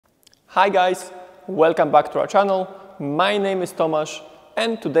Hi guys, welcome back to our channel. My name is Tomasz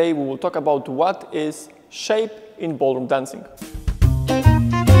and today we will talk about what is shape in ballroom dancing.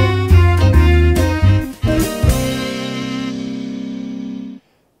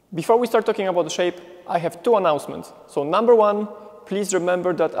 Before we start talking about the shape, I have two announcements. So number one, please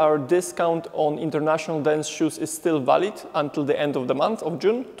remember that our discount on international dance shoes is still valid until the end of the month of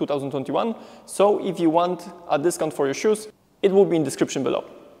June 2021. So if you want a discount for your shoes, it will be in the description below.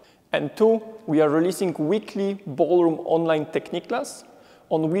 And two, we are releasing weekly ballroom online technique class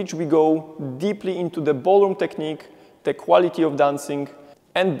on which we go deeply into the ballroom technique, the quality of dancing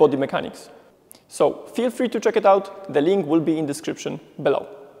and body mechanics. So feel free to check it out. The link will be in the description below.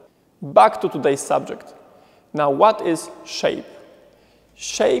 Back to today's subject. Now, what is shape?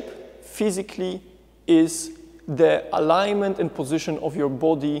 Shape physically is the alignment and position of your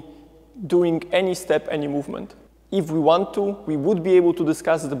body during any step, any movement. If we want to, we would be able to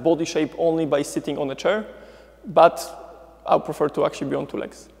discuss the body shape only by sitting on a chair, but I prefer to actually be on two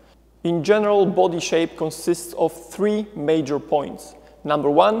legs. In general, body shape consists of three major points. Number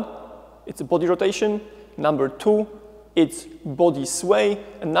one, it's body rotation. Number two, it's body sway.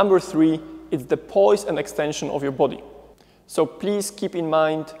 And number three, it's the poise and extension of your body. So please keep in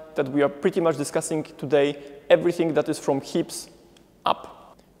mind that we are pretty much discussing today everything that is from hips up.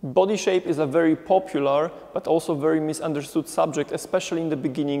 Body shape is a very popular but also very misunderstood subject, especially in the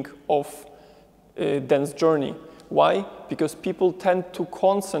beginning of dance journey. Why? Because people tend to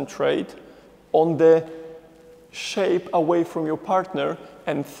concentrate on the shape away from your partner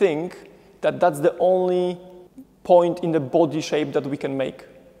and think that that's the only point in the body shape that we can make.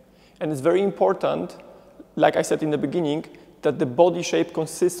 And it's very important, like I said in the beginning, that the body shape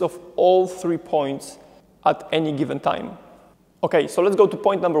consists of all 3 points at any given time. Okay, so let's go to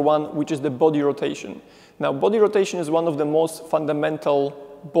point number one, which is the body rotation. Now, body rotation is one of the most fundamental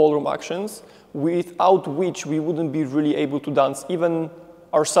ballroom actions, without which we wouldn't be really able to dance, even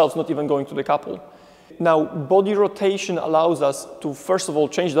ourselves, not even going to the couple. Now, body rotation allows us to, first of all,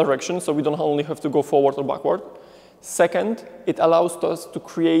 change direction, so we don't only have to go forward or backward. Second, it allows us to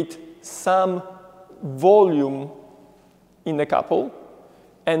create some volume in the couple.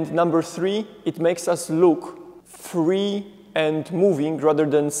 And number three, it makes us look free and moving rather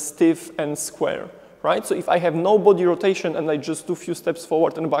than stiff and square, right? So if I have no body rotation and I just do a few steps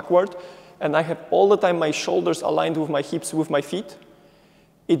forward and backward, and I have all the time my shoulders aligned with my hips, with my feet,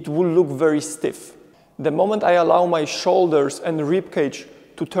 it will look very stiff. The moment I allow my shoulders and rib cage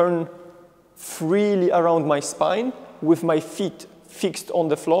to turn freely around my spine, with my feet fixed on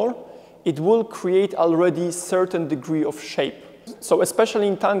the floor, it will create already a certain degree of shape. So especially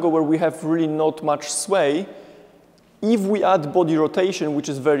in tango, where we have really not much sway, if we add body rotation, which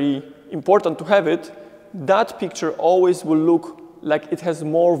is very important to have it, that picture always will look like it has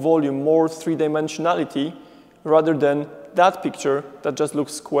more volume, more three-dimensionality, rather than that picture that just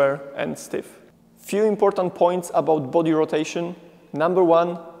looks square and stiff. Few important points about body rotation. Number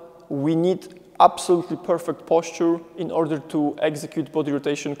one, we need absolutely perfect posture in order to execute body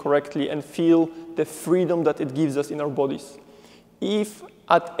rotation correctly and feel the freedom that it gives us in our bodies. If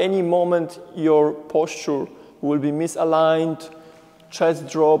at any moment your posture will be misaligned, chest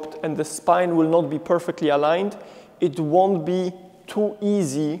dropped, and the spine will not be perfectly aligned, it won't be too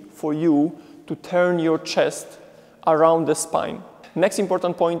easy for you to turn your chest around the spine. Next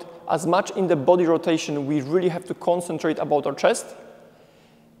important point, as much in the body rotation we really have to concentrate about our chest,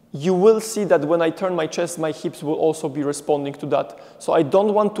 you will see that when I turn my chest, my hips will also be responding to that. So I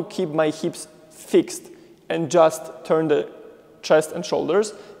don't want to keep my hips fixed and just turn the chest and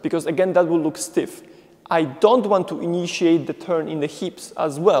shoulders, because again, that will look stiff. I don't want to initiate the turn in the hips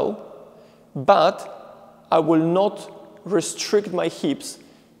as well, but I will not restrict my hips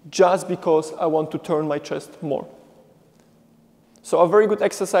just because I want to turn my chest more. So a very good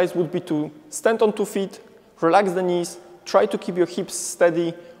exercise would be to stand on 2 feet, relax the knees, try to keep your hips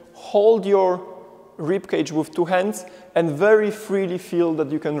steady, hold your rib cage with 2 hands, and very freely feel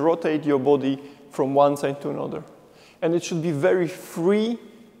that you can rotate your body from one side to another. And it should be very free,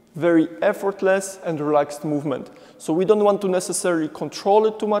 very effortless and relaxed movement. So we don't want to necessarily control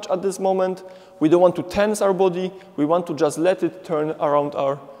it too much at this moment. We don't want to tense our body. We want to just let it turn around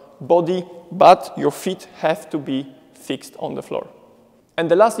our body, but your feet have to be fixed on the floor. And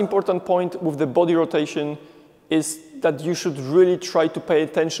the last important point with the body rotation is that you should really try to pay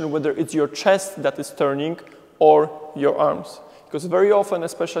attention whether it's your chest that is turning or your arms. Because very often,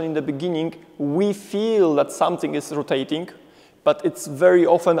 especially in the beginning, we feel that something is rotating, but it's very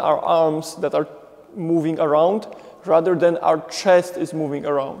often our arms that are moving around rather than our chest is moving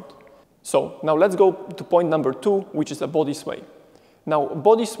around. So now let's go to point number two, which is a body sway. Now,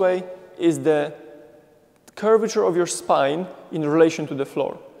 body sway is the curvature of your spine in relation to the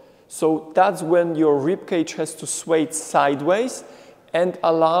floor. So that's when your rib cage has to sway sideways and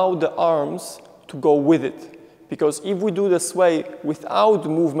allow the arms to go with it. Because if we do the sway without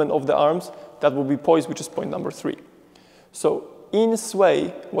movement of the arms, that will be poise, which is point number 3. So in sway,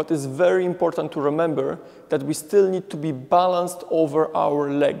 what is very important to remember, that we still need to be balanced over our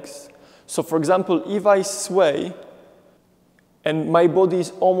legs. So for example, if I sway and my body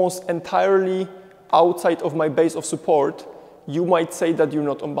is almost entirely outside of my base of support, you might say that you're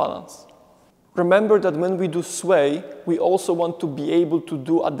not on balance. Remember that when we do sway, we also want to be able to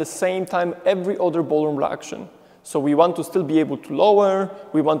do at the same time every other ballroom action. So we want to still be able to lower,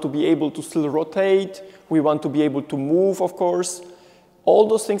 we want to be able to still rotate, we want to be able to move, of course. All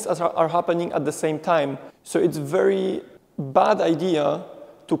those things are happening at the same time. So it's a very bad idea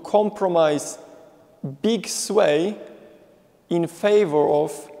to compromise big sway in favor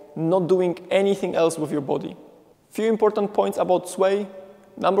of not doing anything else with your body. Few important points about sway.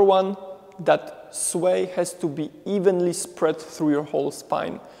 Number 1, that sway has to be evenly spread through your whole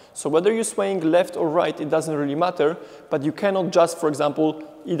spine. So whether you're swaying left or right, it doesn't really matter, but you cannot just, for example,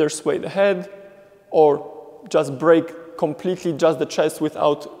 either sway the head or just break completely just the chest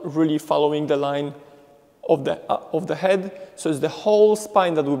without really following the line of the head. So it's the whole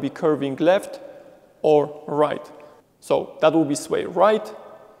spine that will be curving left or right. So that will be sway right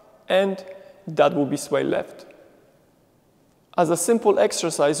and that will be sway left. As a simple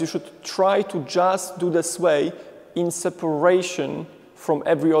exercise, you should try to just do the sway in separation from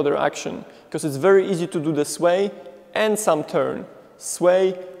every other action, because it's very easy to do the sway and some turn,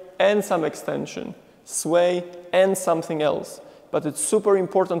 sway and some extension, sway and something else. But it's super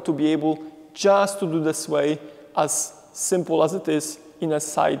important to be able just to do the sway as simple as it is in a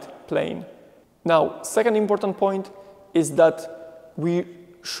side plane. Now, second important point is that we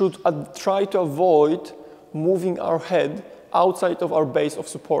should try to avoid moving our head outside of our base of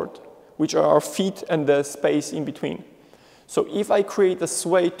support, which are our feet and the space in between. So if I create a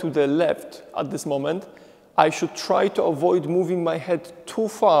sway to the left at this moment, I should try to avoid moving my head too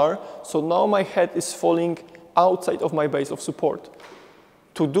far, so now my head is falling outside of my base of support.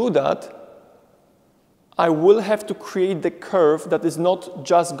 To do that, I will have to create the curve that is not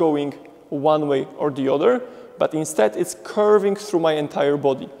just going one way or the other, but instead it's curving through my entire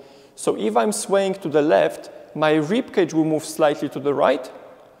body. So if I'm swaying to the left, my rib cage will move slightly to the right,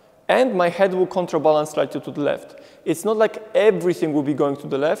 and my head will counterbalance slightly to the left. It's not like everything will be going to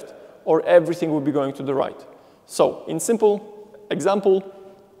the left or everything will be going to the right. So, in simple example,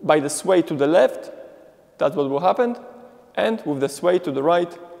 by the sway to the left, that's what will happen, and with the sway to the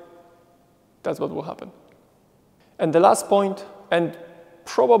right, that's what will happen. And the last point, and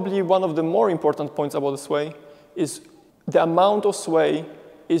probably one of the more important points about the sway, is the amount of sway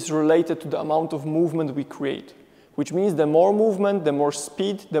is related to the amount of movement we create, which means the more movement, the more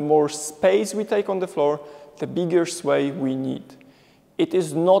speed, the more space we take on the floor, the bigger sway we need. It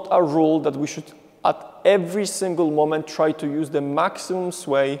is not a rule that we should at every single moment try to use the maximum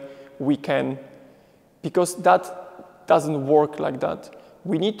sway we can, because that doesn't work like that.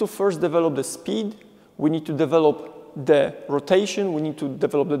 We need to first develop the speed, we need to develop the rotation, we need to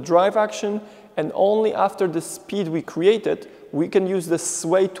develop the drive action, and only after the speed we created, we can use the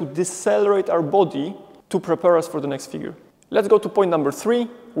sway to decelerate our body to prepare us for the next figure. Let's go to point number 3,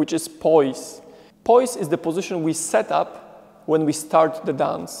 which is poise. Poise is the position we set up when we start the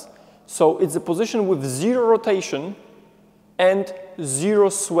dance. So it's a position with 0 rotation and 0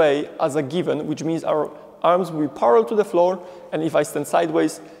 sway as a given, which means our arms will be parallel to the floor, and if I stand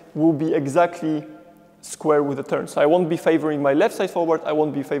sideways, will be exactly square with the turn. So I won't be favoring my left side forward, I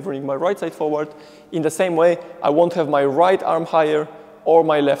won't be favoring my right side forward. In the same way, I won't have my right arm higher or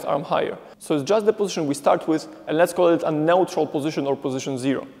my left arm higher. So it's just the position we start with, and let's call it a neutral position or position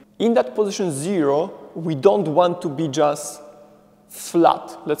 0. In that position 0, we don't want to be just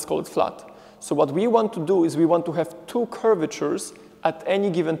flat, let's call it flat. So what we want to do is we want to have 2 curvatures at any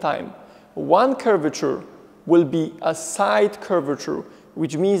given time. One curvature will be a side curvature,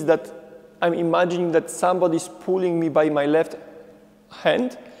 which means that I'm imagining that somebody's pulling me by my left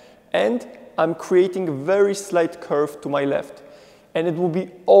hand, and I'm creating a very slight curve to my left. And it will be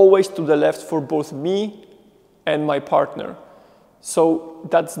always to the left for both me and my partner. So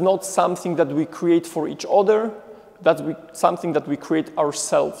that's not something that we create for each other, that's something that we create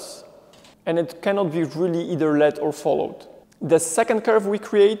ourselves. And it cannot be really either led or followed. The second curve we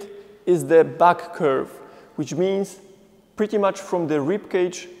create is the back curve, which means pretty much from the rib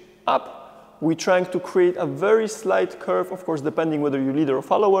cage up, we're trying to create a very slight curve, of course, depending whether you're leader or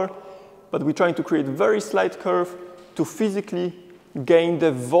follower, but we're trying to create a very slight curve to physically gain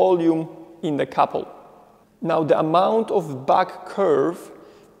the volume in the couple. Now, the amount of back curve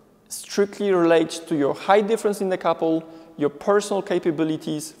strictly relates to your height difference in the couple, your personal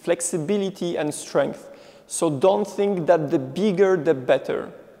capabilities, flexibility, and strength. So don't think that the bigger, the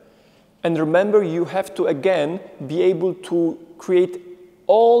better. And remember, you have to, again, be able to create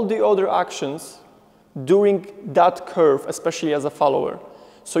all the other actions during that curve, especially as a follower.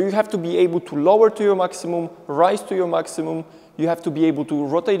 So you have to be able to lower to your maximum, rise to your maximum, you have to be able to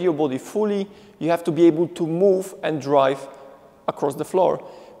rotate your body fully, you have to be able to move and drive across the floor,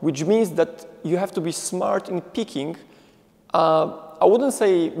 which means that you have to be smart in picking, I wouldn't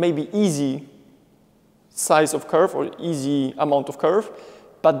say maybe easy size of curve or easy amount of curve,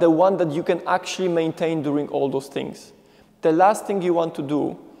 but the one that you can actually maintain during all those things. The last thing you want to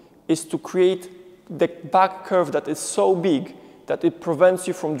do is to create the back curve that is so big that it prevents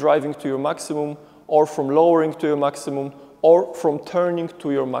you from driving to your maximum or from lowering to your maximum or from turning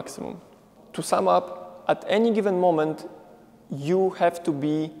to your maximum. To sum up, at any given moment, you have to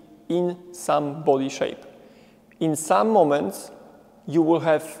be in some body shape. In some moments, you will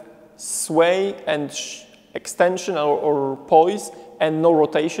have sway and extension or poise and no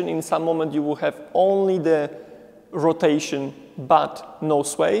rotation. In some moment, you will have only the rotation but no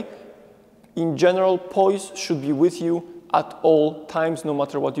sway. In general, poise should be with you at all times, no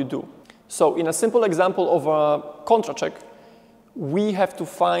matter what you do. So in a simple example of a contra check, we have to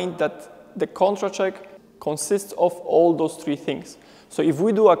find that the contra check consists of all those three things. So if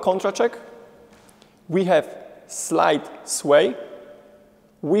we do a contra check, we have slight sway,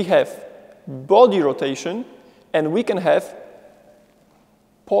 we have body rotation, and we can have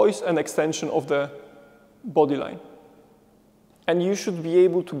poise and extension of the body line. And you should be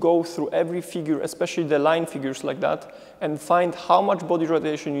able to go through every figure, especially the line figures like that, and find how much body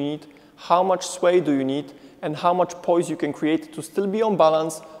rotation you need, how much sway do you need, and how much poise you can create to still be on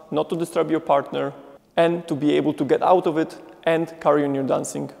balance, not to disturb your partner, and to be able to get out of it and carry on your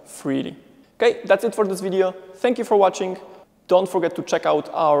dancing freely. Okay, that's it for this video. Thank you for watching. Don't forget to check out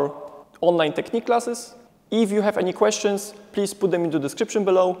our online technique classes. If you have any questions, please put them in the description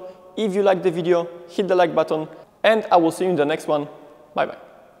below. If you like the video, hit the like button, and I will see you in the next one. Bye-bye.